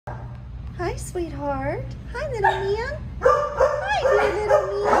Hi, sweetheart. Hi, little man. Hi, little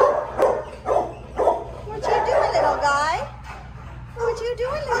man. What you doing, little guy? What you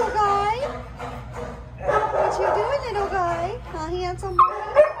doing, little guy? What you doing, little guy? Huh, handsome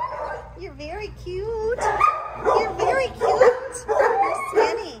boy? You're very cute. You're very cute. You're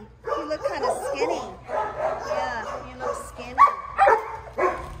skinny. You look kind of skinny. Yeah, you look skinny.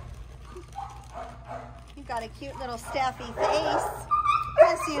 You got a cute little staffy face.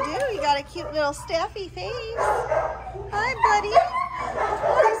 Yes, you do. You got a cute little staffy face. Hi, buddy.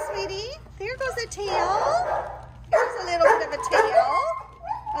 Hi, sweetie. There goes a tail. There's a little bit of a tail.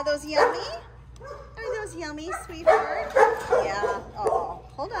 Are those yummy? Are those yummy, sweetheart? Yeah. Oh,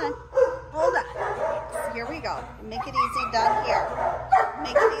 hold on. Hold on. Here we go. Make it easy down here.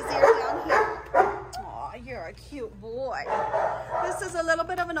 Make it easier down here. Oh, you're a cute boy. This is a little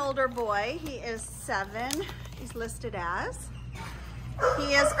bit of an older boy. He is 7. He's listed as.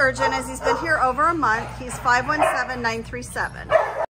 He is urgent as he's been here over a month. He's 517937.